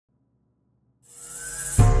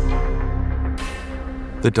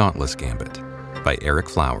The Dauntless Gambit by Eric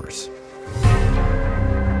Flowers.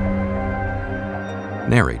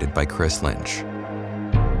 Narrated by Chris Lynch.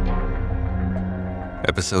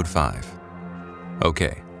 Episode 5.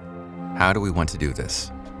 Okay, how do we want to do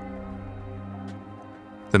this?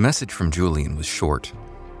 The message from Julian was short.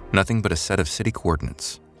 Nothing but a set of city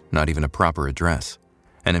coordinates, not even a proper address,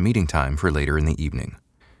 and a meeting time for later in the evening.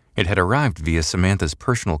 It had arrived via Samantha's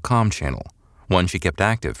personal comm channel, one she kept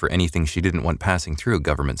active for anything she didn't want passing through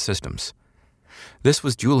government systems. This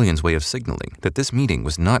was Julian's way of signaling that this meeting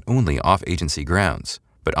was not only off-agency grounds,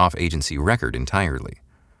 but off-agency record entirely.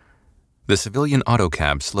 The civilian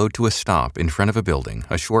autocab slowed to a stop in front of a building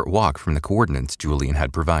a short walk from the coordinates Julian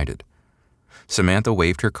had provided. Samantha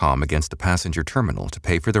waved her comm against the passenger terminal to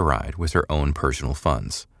pay for the ride with her own personal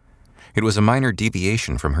funds. It was a minor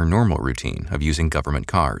deviation from her normal routine of using government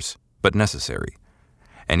cars, but necessary.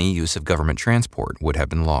 Any use of government transport would have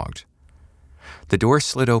been logged. The door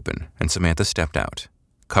slid open and Samantha stepped out,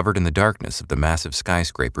 covered in the darkness of the massive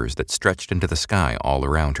skyscrapers that stretched into the sky all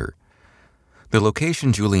around her. The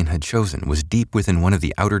location Julian had chosen was deep within one of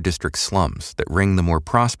the outer district slums that ring the more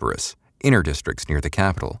prosperous, inner districts near the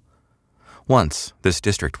capital. Once, this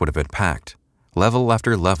district would have been packed, level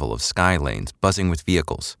after level of sky lanes buzzing with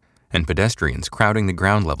vehicles, and pedestrians crowding the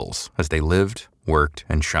ground levels as they lived, worked,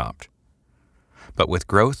 and shopped. But with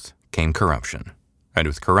growth came corruption, and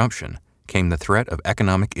with corruption came the threat of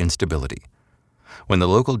economic instability. When the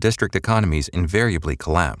local district economies invariably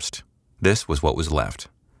collapsed, this was what was left.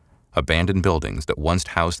 Abandoned buildings that once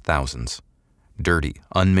housed thousands, dirty,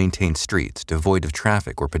 unmaintained streets devoid of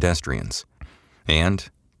traffic or pedestrians, and,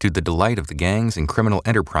 to the delight of the gangs and criminal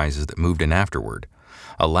enterprises that moved in afterward,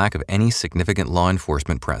 a lack of any significant law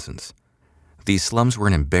enforcement presence. These slums were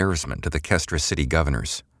an embarrassment to the Kestra city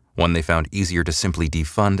governors, one they found easier to simply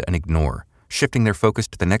defund and ignore, shifting their focus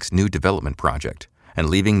to the next new development project and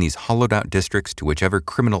leaving these hollowed-out districts to whichever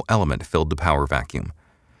criminal element filled the power vacuum.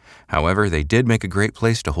 However, they did make a great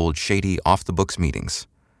place to hold shady, off-the-books meetings.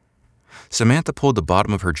 Samantha pulled the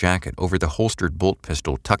bottom of her jacket over the holstered bolt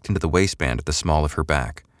pistol tucked into the waistband at the small of her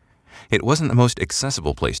back. It wasn't the most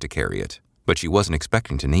accessible place to carry it, but she wasn't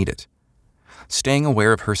expecting to need it. Staying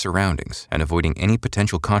aware of her surroundings and avoiding any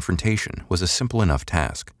potential confrontation was a simple enough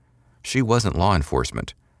task. She wasn't law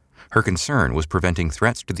enforcement. Her concern was preventing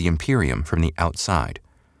threats to the Imperium from the outside.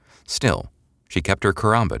 Still, she kept her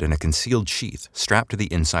karambit in a concealed sheath strapped to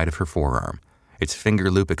the inside of her forearm, its finger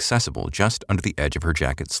loop accessible just under the edge of her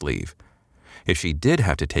jacket sleeve. If she did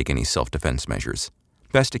have to take any self-defense measures,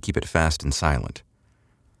 best to keep it fast and silent.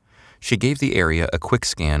 She gave the area a quick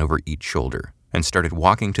scan over each shoulder and started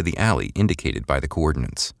walking to the alley indicated by the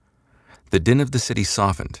coordinates. The din of the city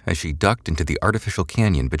softened as she ducked into the artificial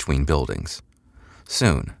canyon between buildings.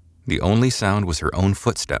 Soon, the only sound was her own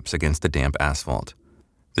footsteps against the damp asphalt.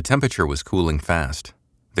 The temperature was cooling fast,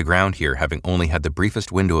 the ground here having only had the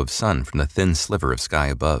briefest window of sun from the thin sliver of sky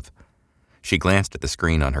above. She glanced at the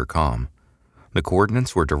screen on her comm. The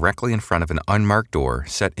coordinates were directly in front of an unmarked door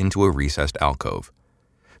set into a recessed alcove.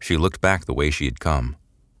 She looked back the way she had come.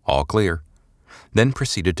 All clear. Then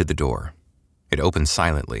proceeded to the door. It opened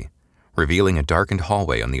silently, revealing a darkened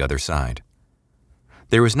hallway on the other side.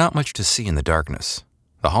 There was not much to see in the darkness.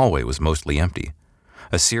 The hallway was mostly empty.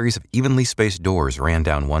 A series of evenly spaced doors ran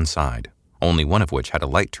down one side, only one of which had a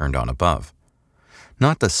light turned on above.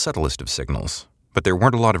 Not the subtlest of signals, but there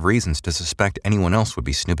weren't a lot of reasons to suspect anyone else would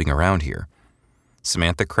be snooping around here.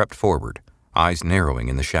 Samantha crept forward, eyes narrowing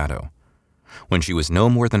in the shadow. When she was no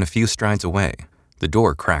more than a few strides away, the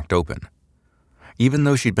door cracked open. Even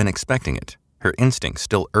though she'd been expecting it, her instinct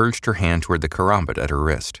still urged her hand toward the karambit at her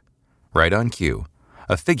wrist. Right on cue,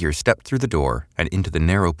 a figure stepped through the door and into the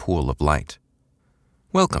narrow pool of light.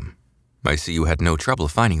 "Welcome. I see you had no trouble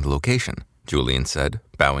finding the location," Julian said,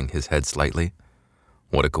 bowing his head slightly.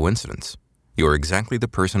 "What a coincidence. You're exactly the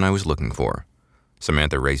person I was looking for."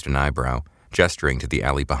 Samantha raised an eyebrow, gesturing to the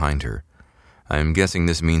alley behind her. "I'm guessing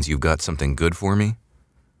this means you've got something good for me?"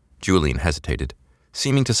 Julian hesitated,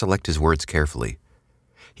 seeming to select his words carefully.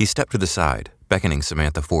 He stepped to the side, beckoning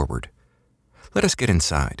Samantha forward. "Let us get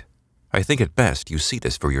inside. I think it best you see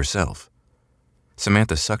this for yourself."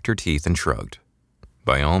 Samantha sucked her teeth and shrugged.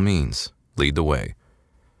 "By all means, lead the way."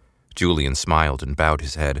 Julian smiled and bowed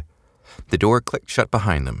his head. The door clicked shut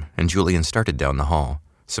behind them, and Julian started down the hall,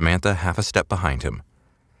 Samantha half a step behind him.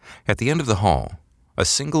 At the end of the hall, a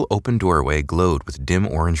single open doorway glowed with dim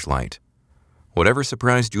orange light. Whatever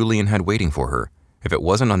surprise Julian had waiting for her, if it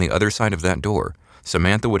wasn't on the other side of that door,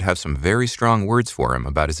 Samantha would have some very strong words for him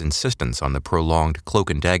about his insistence on the prolonged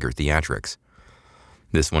cloak-and-dagger theatrics.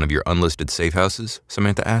 "This one of your unlisted safe houses?"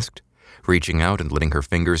 Samantha asked. reaching out and letting her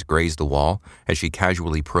fingers graze the wall as she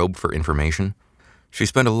casually probed for information. She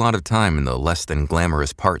spent a lot of time in the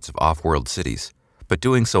less-than-glamorous parts of off-world cities, but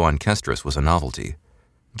doing so on Kestris was a novelty.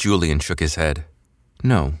 Julian shook his head.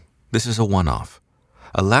 No, this is a one-off.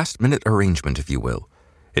 A last-minute arrangement, if you will.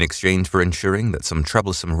 In exchange for ensuring that some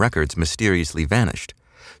troublesome records mysteriously vanished,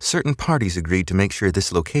 certain parties agreed to make sure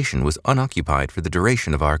this location was unoccupied for the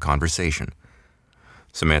duration of our conversation.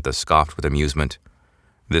 Samantha scoffed with amusement.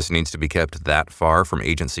 This needs to be kept that far from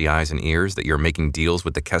agency eyes and ears that you're making deals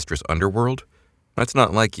with the Kestris underworld? That's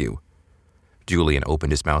not like you. Julian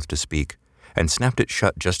opened his mouth to speak and snapped it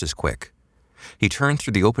shut just as quick. He turned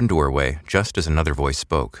through the open doorway just as another voice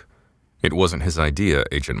spoke. It wasn't his idea,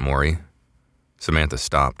 Agent Mori. Samantha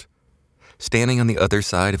stopped. Standing on the other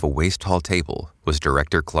side of a waist-tall table was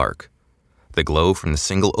Director Clark, the glow from the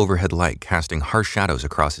single overhead light casting harsh shadows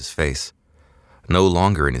across his face. No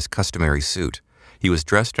longer in his customary suit, he was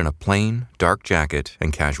dressed in a plain, dark jacket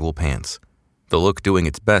and casual pants, the look doing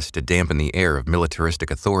its best to dampen the air of militaristic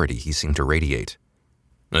authority he seemed to radiate.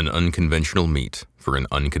 An unconventional meet for an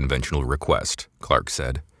unconventional request, Clark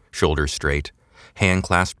said, shoulders straight, hand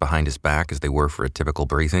clasped behind his back as they were for a typical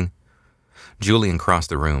briefing. Julian crossed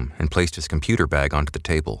the room and placed his computer bag onto the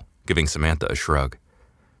table, giving Samantha a shrug.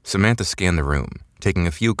 Samantha scanned the room, taking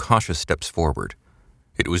a few cautious steps forward.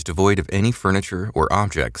 It was devoid of any furniture or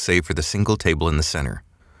objects save for the single table in the center.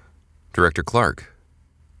 Director Clark,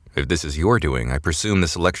 if this is your doing, I presume the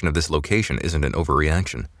selection of this location isn't an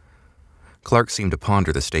overreaction. Clark seemed to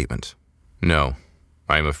ponder the statement. No,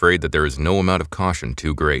 I am afraid that there is no amount of caution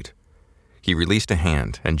too great. He released a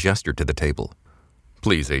hand and gestured to the table.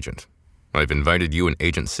 Please, Agent. I've invited you and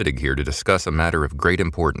Agent Sittig here to discuss a matter of great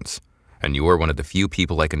importance, and you are one of the few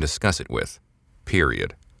people I can discuss it with.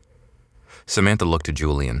 Period. Samantha looked to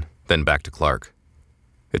Julian, then back to Clark.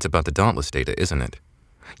 It's about the Dauntless data, isn't it?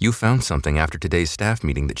 You found something after today's staff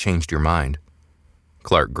meeting that changed your mind.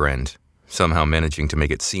 Clark grinned, somehow managing to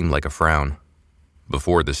make it seem like a frown.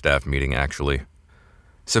 Before the staff meeting, actually.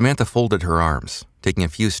 Samantha folded her arms, taking a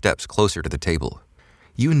few steps closer to the table.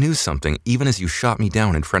 You knew something even as you shot me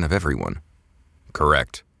down in front of everyone.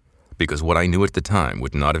 Correct. Because what I knew at the time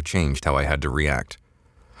would not have changed how I had to react.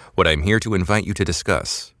 What I'm here to invite you to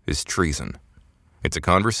discuss is treason. It's a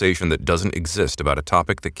conversation that doesn't exist about a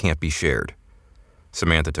topic that can't be shared.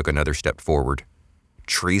 Samantha took another step forward.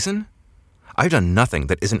 Treason? I've done nothing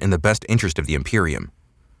that isn't in the best interest of the Imperium.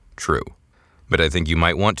 True. But I think you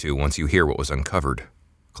might want to once you hear what was uncovered.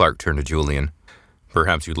 Clark turned to Julian.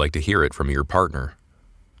 Perhaps you'd like to hear it from your partner.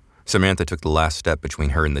 Samantha took the last step between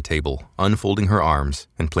her and the table, unfolding her arms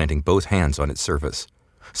and planting both hands on its surface.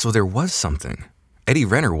 So there was something. Eddie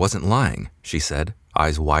Renner wasn't lying, she said,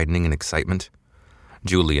 eyes widening in excitement.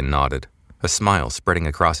 Julian nodded, a smile spreading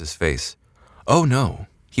across his face. Oh no,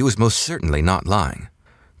 he was most certainly not lying.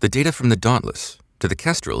 The data from the Dauntless, to the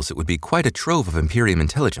Kestrels it would be quite a trove of Imperium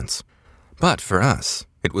intelligence. But for us,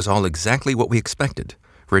 it was all exactly what we expected.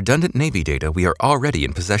 Redundant Navy data we are already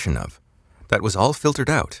in possession of. That was all filtered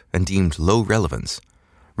out and deemed low relevance.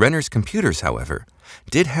 Renner's computers, however,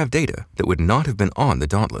 did have data that would not have been on the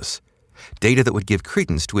Dauntless. Data that would give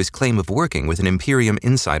credence to his claim of working with an Imperium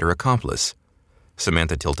insider accomplice.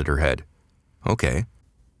 Samantha tilted her head. Okay.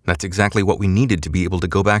 That's exactly what we needed to be able to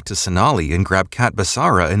go back to Sonali and grab Kat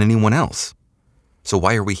Basara and anyone else. So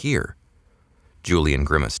why are we here? Julian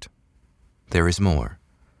grimaced. There is more.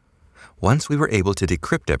 Once we were able to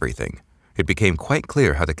decrypt everything, it became quite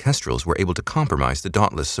clear how the Kestrels were able to compromise the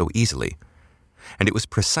Dauntless so easily. And it was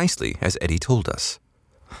precisely as Eddie told us.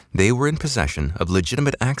 They were in possession of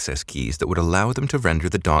legitimate access keys that would allow them to render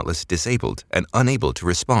the Dauntless disabled and unable to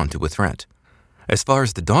respond to a threat. As far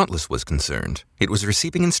as the Dauntless was concerned, it was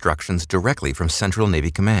receiving instructions directly from Central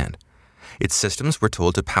Navy Command. Its systems were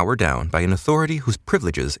told to power down by an authority whose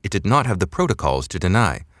privileges it did not have the protocols to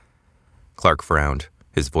deny. Clark frowned,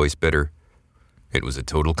 his voice bitter. It was a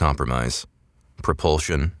total compromise.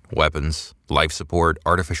 Propulsion, weapons, life support,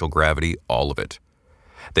 artificial gravity, all of it.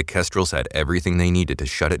 The Kestrels had everything they needed to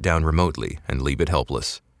shut it down remotely and leave it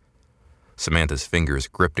helpless. Samantha's fingers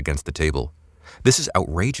gripped against the table. This is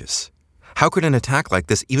outrageous. How could an attack like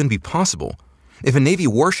this even be possible? If a Navy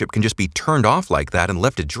warship can just be turned off like that and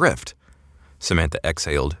left adrift? Samantha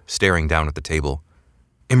exhaled, staring down at the table.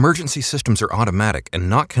 Emergency systems are automatic and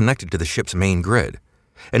not connected to the ship's main grid.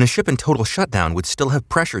 And a ship in total shutdown would still have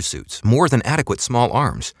pressure suits, more than adequate small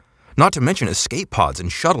arms. Not to mention escape pods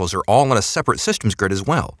and shuttles are all on a separate systems grid as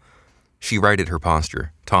well. She righted her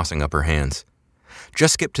posture, tossing up her hands.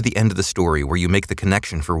 Just skip to the end of the story where you make the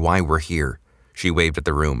connection for why we're here. She waved at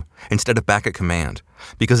the room, instead of back at command,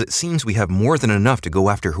 because it seems we have more than enough to go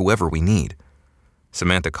after whoever we need.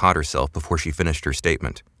 Samantha caught herself before she finished her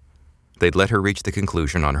statement. They'd let her reach the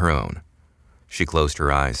conclusion on her own. She closed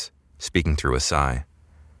her eyes, speaking through a sigh.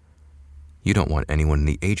 You don't want anyone in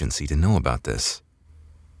the agency to know about this.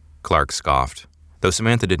 Clark scoffed, though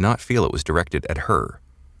Samantha did not feel it was directed at her.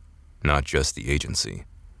 Not just the agency.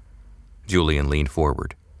 Julian leaned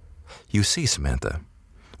forward. You see, Samantha,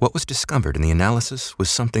 what was discovered in the analysis was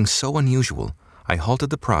something so unusual, I halted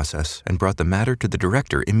the process and brought the matter to the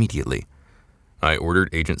director immediately. I ordered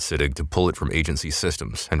Agent Siddig to pull it from agency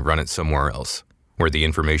systems and run it somewhere else, where the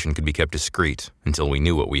information could be kept discreet until we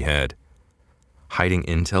knew what we had. Hiding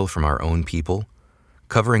intel from our own people?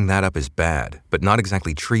 Covering that up is bad, but not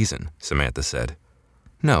exactly treason, Samantha said.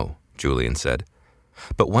 No, Julian said.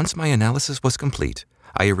 But once my analysis was complete,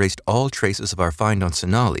 I erased all traces of our find on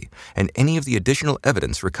Sonali and any of the additional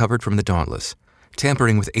evidence recovered from the Dauntless,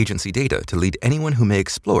 tampering with agency data to lead anyone who may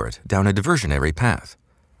explore it down a diversionary path.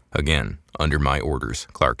 Again, under my orders,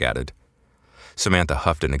 Clark added. Samantha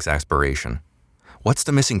huffed in exasperation. What's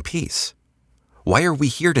the missing piece? Why are we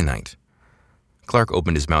here tonight? Clark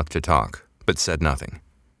opened his mouth to talk, but said nothing.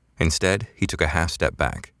 Instead, he took a half-step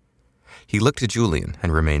back. He looked at Julian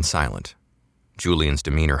and remained silent. Julian's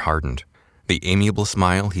demeanor hardened, the amiable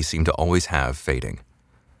smile he seemed to always have fading.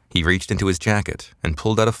 He reached into his jacket and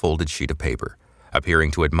pulled out a folded sheet of paper,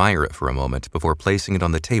 appearing to admire it for a moment before placing it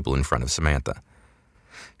on the table in front of Samantha.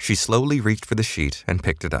 She slowly reached for the sheet and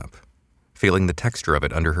picked it up, feeling the texture of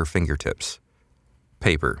it under her fingertips.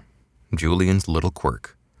 Paper, Julian's little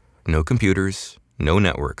quirk. No computers, no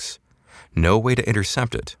networks, no way to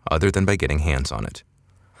intercept it other than by getting hands on it.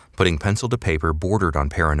 Putting pencil to paper bordered on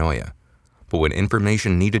paranoia, but when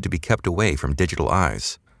information needed to be kept away from digital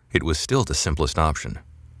eyes, it was still the simplest option.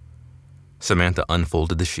 Samantha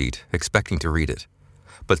unfolded the sheet, expecting to read it,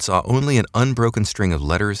 but saw only an unbroken string of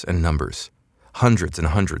letters and numbers, hundreds and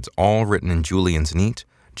hundreds, all written in Julian's neat,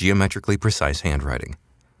 geometrically precise handwriting.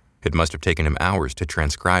 It must have taken him hours to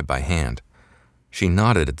transcribe by hand. She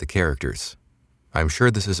nodded at the characters. I'm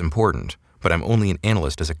sure this is important, but I'm only an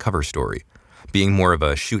analyst as a cover story. Being more of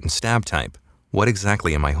a shoot-and-stab type, what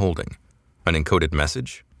exactly am I holding? An encoded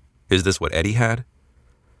message? Is this what Eddie had?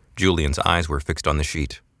 Julian's eyes were fixed on the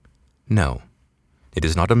sheet. No. It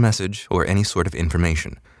is not a message or any sort of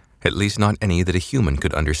information, at least not any that a human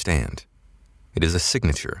could understand. It is a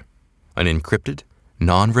signature, an encrypted,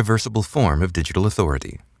 non-reversible form of digital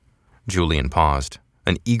authority. Julian paused,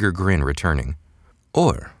 an eager grin returning.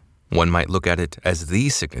 Or one might look at it as the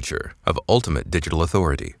signature of ultimate digital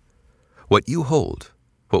authority. What you hold,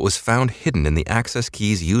 what was found hidden in the access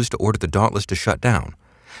keys used to order the Dauntless to shut down,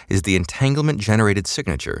 is the entanglement-generated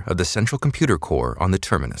signature of the central computer core on the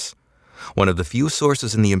Terminus, one of the few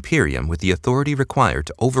sources in the Imperium with the authority required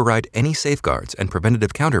to override any safeguards and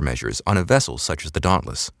preventative countermeasures on a vessel such as the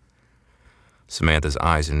Dauntless. Samantha's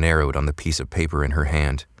eyes narrowed on the piece of paper in her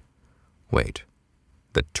hand. Wait,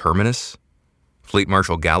 the Terminus? Fleet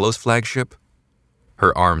Marshal Gallo's flagship?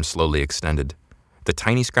 Her arm slowly extended, the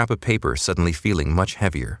tiny scrap of paper suddenly feeling much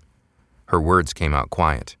heavier. Her words came out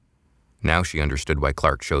quiet. Now she understood why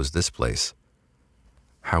Clark chose this place.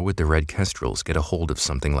 How would the Red Kestrels get a hold of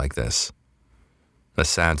something like this? A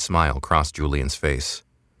sad smile crossed Julian's face.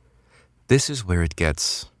 This is where it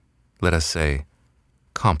gets, let us say,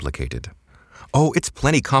 complicated. Oh, it's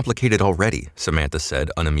plenty complicated already, Samantha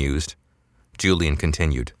said, unamused. Julian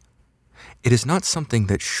continued. It is not something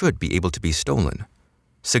that should be able to be stolen.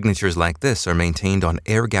 Signatures like this are maintained on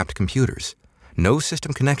air-gapped computers, no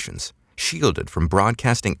system connections, shielded from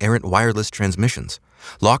broadcasting errant wireless transmissions,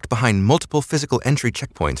 locked behind multiple physical entry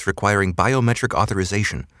checkpoints requiring biometric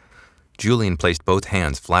authorization. Julian placed both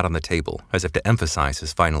hands flat on the table as if to emphasize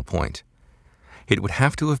his final point. It would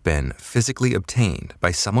have to have been physically obtained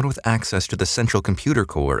by someone with access to the central computer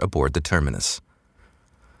core aboard the Terminus.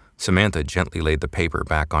 Samantha gently laid the paper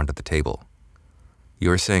back onto the table.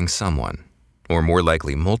 You're saying someone, or more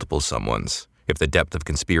likely multiple someones, if the depth of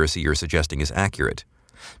conspiracy you're suggesting is accurate,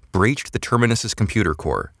 breached the Terminus's computer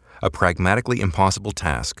core, a pragmatically impossible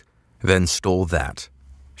task, then stole that.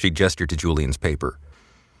 She gestured to Julian's paper.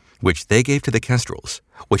 Which they gave to the Kestrels,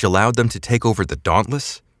 which allowed them to take over the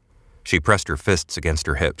Dauntless? She pressed her fists against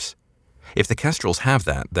her hips. If the Kestrels have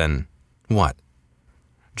that, then what?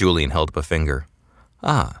 Julian held up a finger.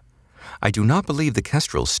 I do not believe the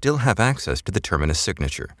Kestrels still have access to the Terminus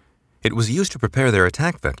signature. It was used to prepare their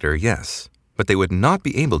attack vector, yes, but they would not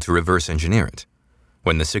be able to reverse engineer it.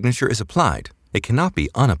 When the signature is applied, it cannot be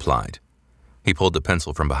unapplied. He pulled the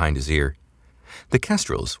pencil from behind his ear. The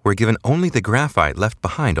Kestrels were given only the graphite left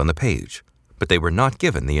behind on the page, but they were not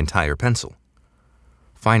given the entire pencil.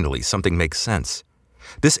 Finally, something makes sense.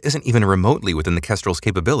 This isn't even remotely within the Kestrels'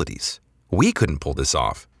 capabilities. We couldn't pull this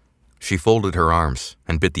off. She folded her arms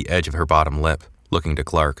and bit the edge of her bottom lip, looking to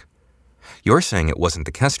Clark. You're saying it wasn't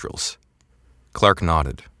the Kestrels? Clark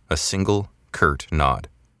nodded, a single, curt nod.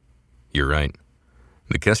 You're right.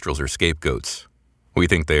 The Kestrels are scapegoats. We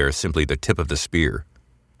think they are simply the tip of the spear.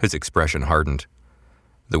 His expression hardened.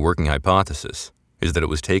 The working hypothesis is that it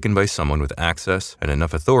was taken by someone with access and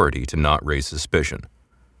enough authority to not raise suspicion.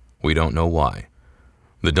 We don't know why.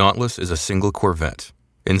 The Dauntless is a single corvette,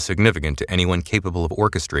 insignificant to anyone capable of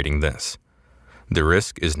orchestrating this. The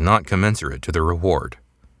risk is not commensurate to the reward,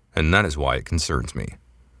 and that is why it concerns me.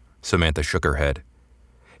 Samantha shook her head.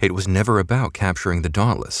 It was never about capturing the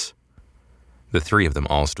Dauntless. The three of them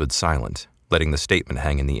all stood silent, letting the statement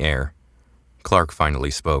hang in the air. Clark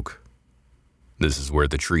finally spoke. This is where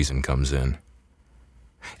the treason comes in.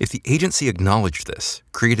 If the agency acknowledged this,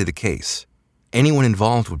 created a case, anyone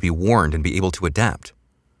involved would be warned and be able to adapt.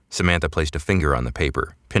 Samantha placed a finger on the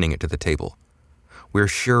paper, pinning it to the table. We're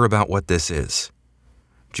sure about what this is.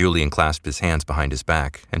 Julian clasped his hands behind his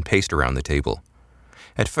back and paced around the table.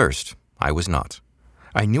 At first, I was not.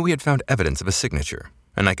 I knew we had found evidence of a signature,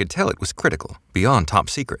 and I could tell it was critical, beyond top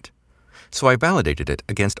secret. So I validated it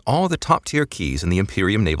against all the top-tier keys in the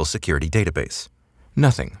Imperium Naval Security Database.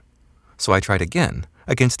 Nothing. So I tried again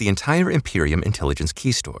against the entire Imperium Intelligence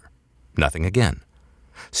Key Store. Nothing again.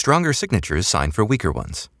 Stronger signatures signed for weaker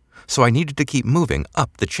ones. So I needed to keep moving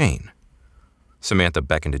up the chain. Samantha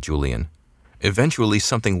beckoned to Julian. Eventually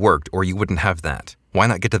something worked or you wouldn't have that. Why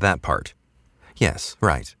not get to that part? Yes,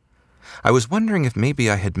 right. I was wondering if maybe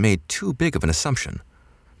I had made too big of an assumption.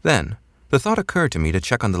 Then, the thought occurred to me to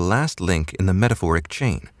check on the last link in the metaphoric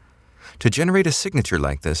chain. To generate a signature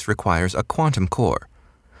like this requires a quantum core.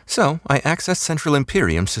 So, I accessed Central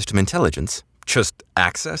Imperium System Intelligence. Just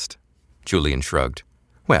accessed? Julian shrugged.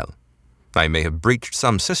 Well, I may have breached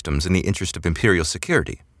some systems in the interest of Imperial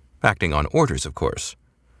security. Acting on orders, of course.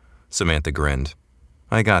 Samantha grinned.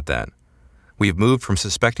 I got that. We've moved from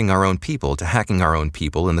suspecting our own people to hacking our own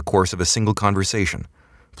people in the course of a single conversation.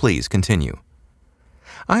 Please continue.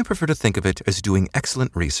 I prefer to think of it as doing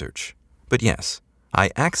excellent research. But yes, I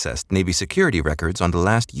accessed Navy security records on the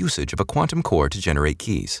last usage of a quantum core to generate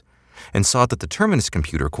keys, and saw that the Terminus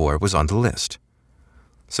computer core was on the list.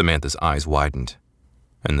 Samantha's eyes widened,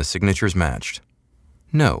 and the signatures matched.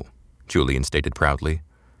 No, Julian stated proudly.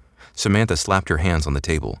 Samantha slapped her hands on the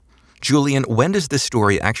table. Julian, when does this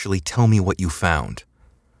story actually tell me what you found?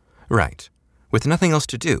 Right. With nothing else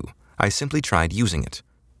to do, I simply tried using it.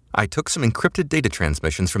 I took some encrypted data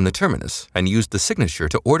transmissions from the Terminus and used the signature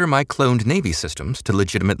to order my cloned Navy systems to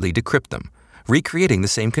legitimately decrypt them, recreating the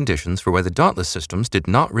same conditions for where the Dauntless systems did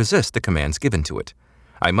not resist the commands given to it.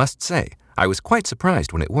 I must say, I was quite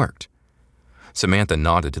surprised when it worked. Samantha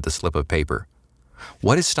nodded to the slip of paper.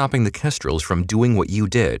 What is stopping the Kestrels from doing what you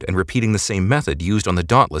did and repeating the same method used on the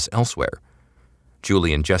Dauntless elsewhere?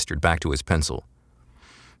 Julian gestured back to his pencil.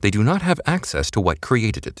 They do not have access to what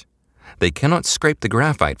created it. They cannot scrape the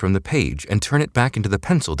graphite from the page and turn it back into the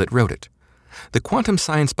pencil that wrote it. The quantum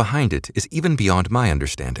science behind it is even beyond my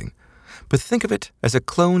understanding. But think of it as a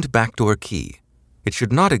cloned backdoor key. It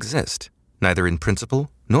should not exist, neither in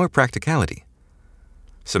principle nor practicality.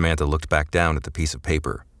 Samantha looked back down at the piece of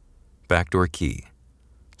paper. Backdoor key.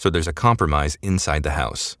 So there's a compromise inside the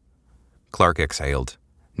house. Clark exhaled.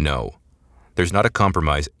 No. There's not a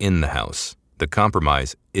compromise in the house. The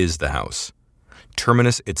compromise is the house.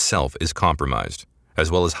 Terminus itself is compromised,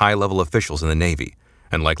 as well as high-level officials in the Navy,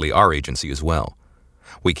 and likely our agency as well.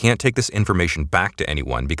 We can't take this information back to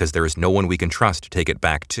anyone because there is no one we can trust to take it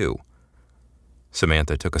back to.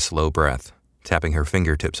 Samantha took a slow breath, tapping her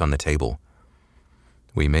fingertips on the table.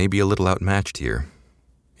 We may be a little outmatched here.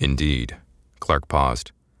 Indeed. Clark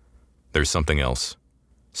paused. There's something else.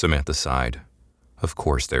 Samantha sighed. Of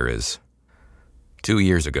course there is. 2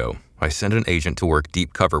 years ago, I sent an agent to work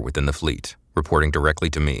deep cover within the fleet, reporting directly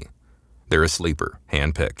to me. They're a sleeper,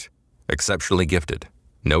 hand-picked, exceptionally gifted.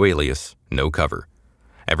 No alias, no cover.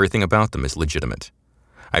 Everything about them is legitimate.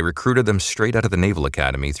 I recruited them straight out of the Naval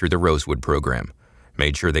Academy through the Rosewood program,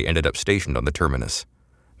 made sure they ended up stationed on the Terminus.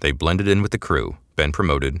 They blended in with the crew, been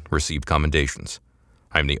promoted, received commendations.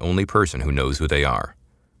 I'm the only person who knows who they are.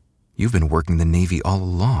 You've been working the Navy all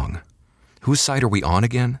along. Whose side are we on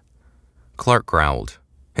again? Clark growled,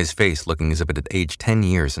 his face looking as if it had aged 10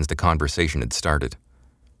 years since the conversation had started.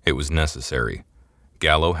 It was necessary.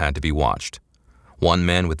 Gallo had to be watched. One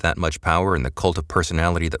man with that much power and the cult of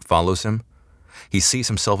personality that follows him, he sees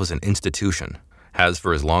himself as an institution, has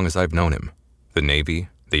for as long as I've known him. The Navy,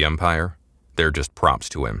 the Empire, they're just props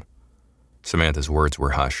to him. Samantha's words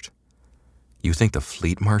were hushed. You think the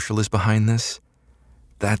Fleet Marshal is behind this?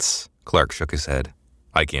 Clark shook his head.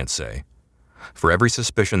 I can't say. For every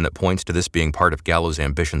suspicion that points to this being part of Gallo's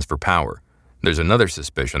ambitions for power, there's another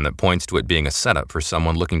suspicion that points to it being a setup for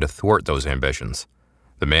someone looking to thwart those ambitions.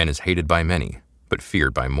 The man is hated by many, but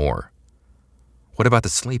feared by more. What about the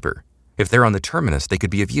sleeper? If they're on the terminus, they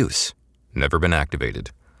could be of use. Never been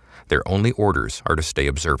activated. Their only orders are to stay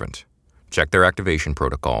observant, check their activation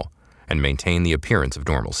protocol, and maintain the appearance of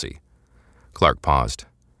normalcy. Clark paused.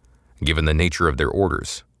 Given the nature of their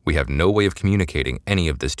orders, we have no way of communicating any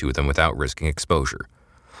of this to them without risking exposure.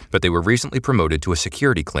 But they were recently promoted to a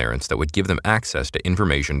security clearance that would give them access to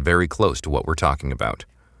information very close to what we're talking about.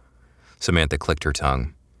 Samantha clicked her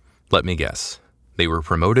tongue. Let me guess. They were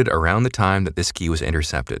promoted around the time that this key was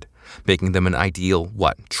intercepted, making them an ideal,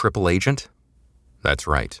 triple agent? That's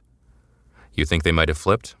right. You think they might have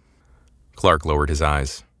flipped? Clark lowered his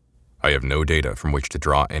eyes. I have no data from which to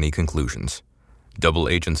draw any conclusions. Double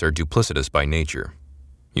agents are duplicitous by nature.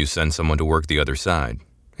 You send someone to work the other side,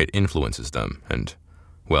 it influences them, and,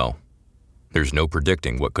 well, there's no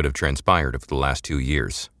predicting what could have transpired over the last 2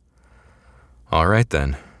 years. All right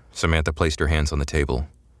then, Samantha placed her hands on the table.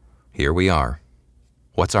 Here we are.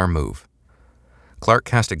 What's our move? Clark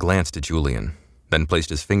cast a glance to Julian, then placed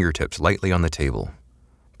his fingertips lightly on the table.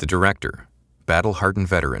 The director, battle-hardened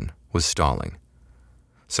veteran, was stalling.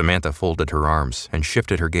 Samantha folded her arms and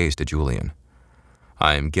shifted her gaze to Julian.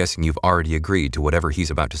 I am guessing you've already agreed to whatever he's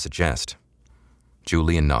about to suggest.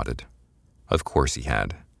 Julian nodded. Of course he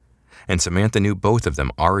had. And Samantha knew both of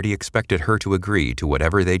them already expected her to agree to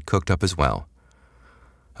whatever they'd cooked up as well.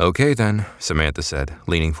 Okay then, Samantha said,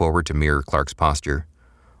 leaning forward to mirror Clark's posture.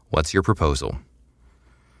 What's your proposal?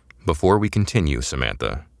 Before we continue,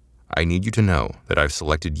 Samantha, I need you to know that I've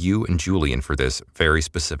selected you and Julian for this very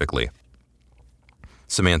specifically.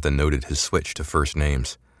 Samantha noted his switch to first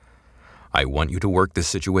names. I want you to work this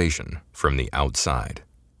situation from the outside.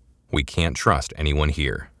 We can't trust anyone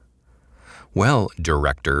here. Well,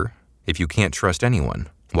 Director, if you can't trust anyone,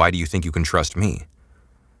 why do you think you can trust me?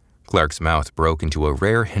 Clark's mouth broke into a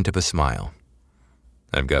rare hint of a smile.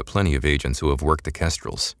 I've got plenty of agents who have worked the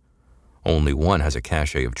Kestrels. Only one has a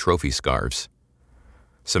cachet of trophy scarves.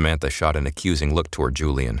 Samantha shot an accusing look toward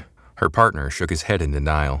Julian. Her partner shook his head in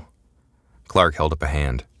denial. Clark held up a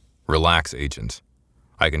hand. Relax, Agent.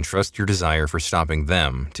 I can trust your desire for stopping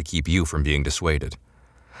them to keep you from being dissuaded.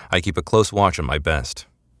 I keep a close watch on my best,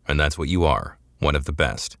 and that's what you are, one of the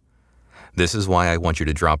best. This is why I want you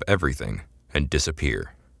to drop everything and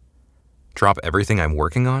disappear. Drop everything I'm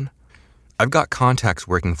working on? I've got contacts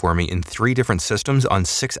working for me in 3 different systems on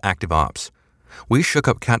 6 active ops. We shook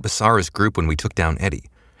up Kat Basara's group when we took down Eddie,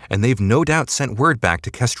 and they've no doubt sent word back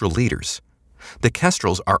to Kestrel leaders. The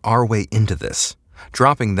Kestrels are our way into this.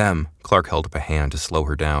 Dropping them, Clark held up a hand to slow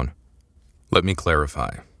her down. Let me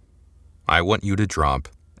clarify. I want you to drop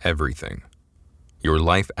everything. Your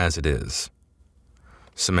life as it is.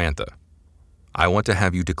 Samantha, I want to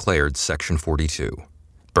have you declared Section 42.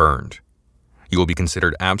 Burned. You will be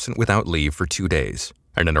considered absent without leave for 2 days,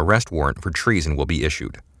 and an arrest warrant for treason will be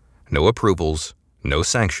issued. No approvals, no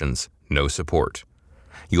sanctions, no support.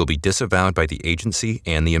 You will be disavowed by the agency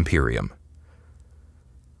and the Imperium.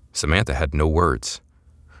 Samantha had no words.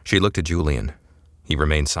 She looked at Julian. He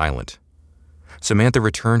remained silent. Samantha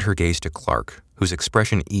returned her gaze to Clark, whose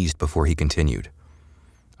expression eased before he continued.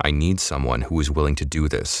 I need someone who is willing to do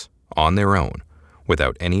this, on their own,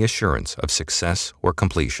 without any assurance of success or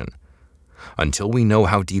completion. Until we know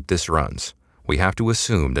how deep this runs, we have to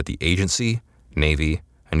assume that the agency, Navy,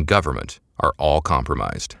 and government are all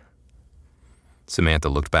compromised. Samantha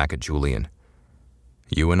looked back at Julian.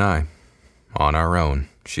 You and I, on our own,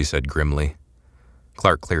 she said grimly.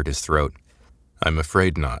 Clark cleared his throat. I'm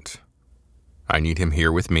afraid not. I need him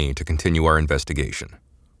here with me to continue our investigation.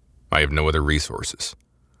 I have no other resources.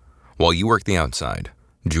 While you work the outside,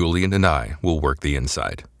 Julian and I will work the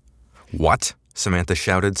inside. What? Samantha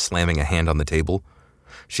shouted, slamming a hand on the table.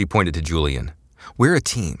 She pointed to Julian. We're a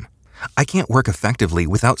team. I can't work effectively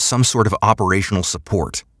without some sort of operational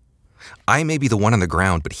support. I may be the one on the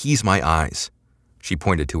ground, but he's my eyes. She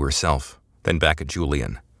pointed to herself, then back at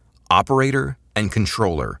Julian. Operator and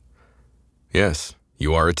controller. Yes,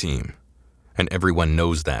 you are a team. And everyone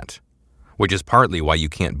knows that. Which is partly why you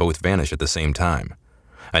can't both vanish at the same time.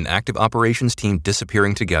 An active operations team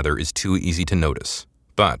disappearing together is too easy to notice.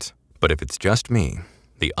 But if it's just me,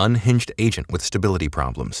 the unhinged agent with stability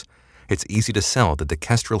problems, it's easy to sell that the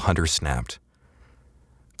Kestrel hunter snapped.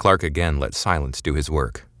 Clark again let silence do his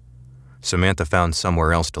work. Samantha found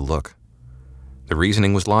somewhere else to look. The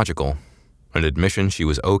reasoning was logical, an admission she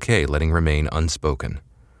was okay letting remain unspoken.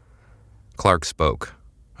 Clark spoke,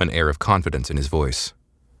 an air of confidence in his voice.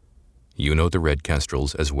 You know the Red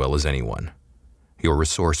Kestrels as well as anyone. You're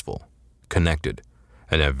resourceful, connected,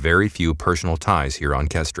 and have very few personal ties here on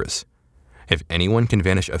Kestris. If anyone can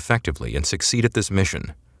vanish effectively and succeed at this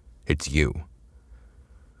mission, it's you."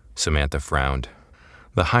 Samantha frowned.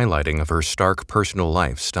 The highlighting of her stark personal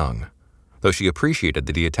life stung, though she appreciated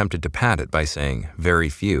that he attempted to pad it by saying very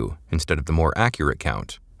few instead of the more accurate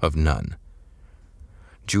count of none.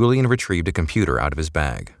 Julian retrieved a computer out of his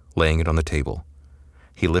bag, laying it on the table.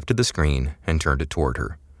 He lifted the screen and turned it toward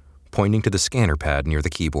her, pointing to the scanner pad near the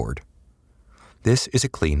keyboard. "This is a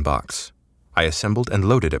clean box. I assembled and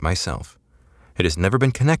loaded it myself. It has never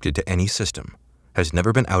been connected to any system, has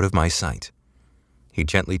never been out of my sight." He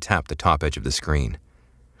gently tapped the top edge of the screen.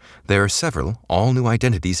 "There are several all-new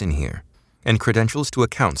identities in here, and credentials to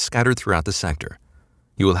accounts scattered throughout the sector.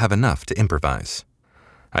 You will have enough to improvise.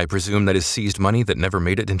 I presume that is seized money that never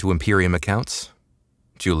made it into Imperium accounts?"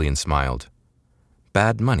 Julian smiled.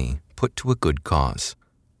 "Bad money put to a good cause.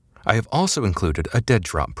 I have also included a dead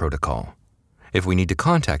drop protocol. If we need to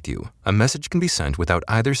contact you, a message can be sent without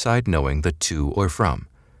either side knowing the to or from.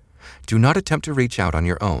 Do not attempt to reach out on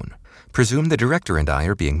your own. Presume the director and I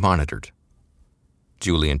are being monitored."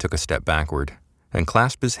 Julian took a step backward and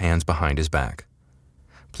clasped his hands behind his back.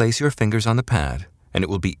 "Place your fingers on the pad, and it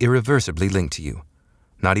will be irreversibly linked to you.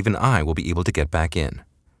 Not even I will be able to get back in."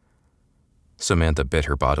 Samantha bit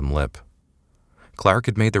her bottom lip. Clark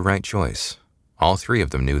had made the right choice. All three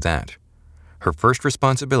of them knew that. Her first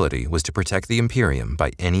responsibility was to protect the Imperium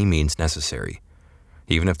by any means necessary,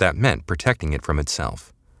 even if that meant protecting it from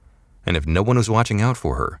itself. And if no one was watching out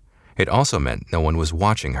for her, it also meant no one was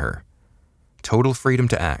watching her. Total freedom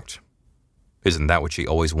to act. Isn't that what she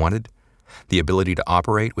always wanted? The ability to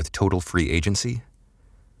operate with total free agency?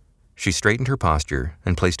 She straightened her posture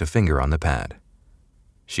and placed a finger on the pad.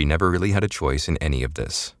 She never really had a choice in any of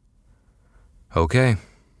this. "Okay,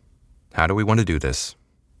 how do we want to do this?"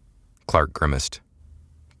 Clark grimaced.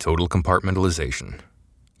 "Total compartmentalization.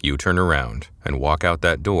 You turn around and walk out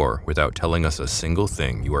that door without telling us a single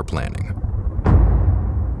thing you are planning."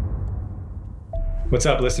 What's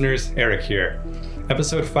up, listeners? Eric here.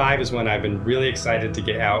 Episode 5 is one I've been really excited to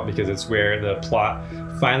get out because it's where the plot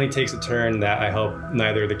finally takes a turn that I hope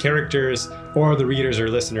neither the characters or the readers or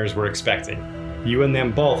listeners were expecting. You and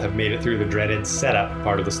them both have made it through the dreaded setup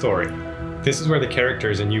part of the story. This is where the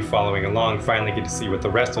characters and you following along finally get to see what the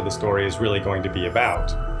rest of the story is really going to be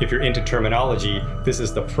about. If you're into terminology, this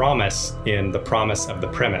is the promise in the promise of the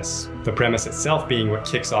premise. The premise itself being what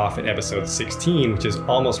kicks off in episode 16, which is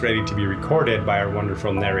almost ready to be recorded by our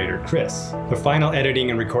wonderful narrator, Chris. The final editing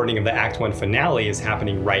and recording of the Act 1 finale is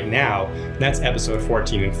happening right now. That's episode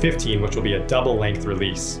 14 and 15, which will be a double-length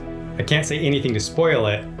release. I can't say anything to spoil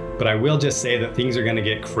it, but I will just say that things are going to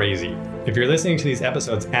get crazy. If you're listening to these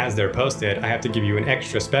episodes as they're posted, I have to give you an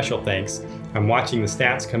extra special thanks. I'm watching the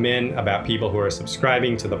stats come in about people who are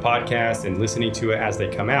subscribing to the podcast and listening to it as they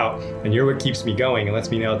come out, and you're what keeps me going and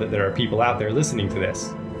lets me know that there are people out there listening to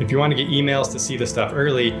this. If you want to get emails to see the stuff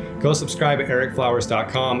early, go subscribe at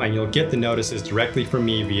ericflowers.com and you'll get the notices directly from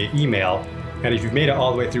me via email. And if you've made it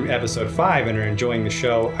all the way through episode 5 and are enjoying the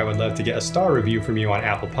show, I would love to get a star review from you on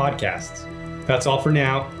Apple Podcasts. That's all for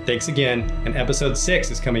now. Thanks again, and episode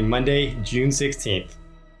 6 is coming Monday, June 16th.